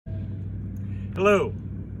Hello,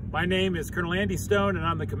 my name is Colonel Andy Stone and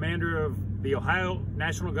I'm the commander of the Ohio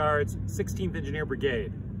National Guard's 16th Engineer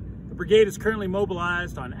Brigade. The brigade is currently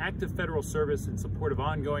mobilized on active federal service in support of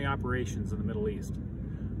ongoing operations in the Middle East.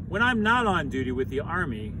 When I'm not on duty with the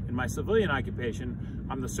Army, in my civilian occupation,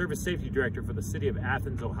 I'm the Service Safety Director for the city of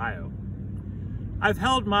Athens, Ohio. I've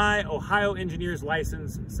held my Ohio Engineer's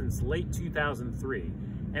license since late 2003,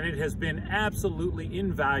 and it has been absolutely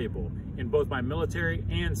invaluable in both my military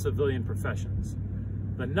and civilian professions.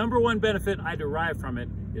 The number one benefit I derive from it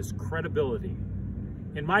is credibility.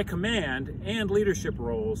 In my command and leadership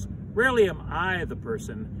roles, rarely am I the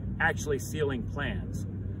person actually sealing plans.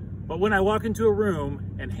 But when I walk into a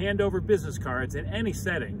room and hand over business cards in any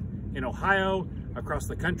setting, in Ohio, across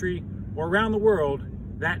the country, or around the world,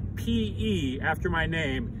 that PE after my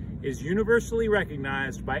name is universally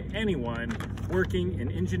recognized by anyone working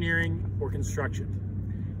in engineering or construction.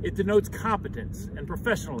 It denotes competence and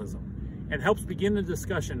professionalism and helps begin the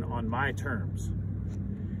discussion on my terms.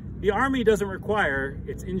 The Army doesn't require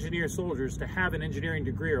its engineer soldiers to have an engineering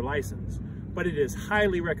degree or license, but it is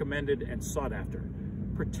highly recommended and sought after,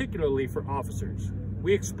 particularly for officers.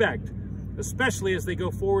 We expect, especially as they go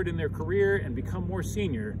forward in their career and become more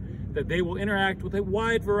senior, that they will interact with a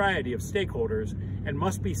wide variety of stakeholders and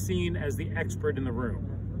must be seen as the expert in the room.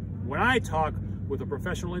 When I talk with a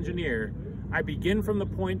professional engineer, I begin from the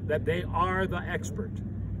point that they are the expert,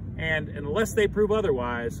 and unless they prove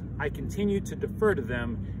otherwise, I continue to defer to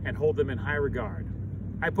them and hold them in high regard.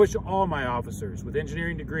 I push all my officers with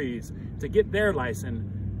engineering degrees to get their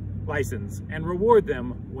license and reward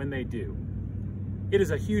them when they do. It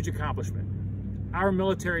is a huge accomplishment. Our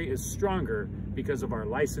military is stronger because of our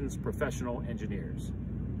licensed professional engineers.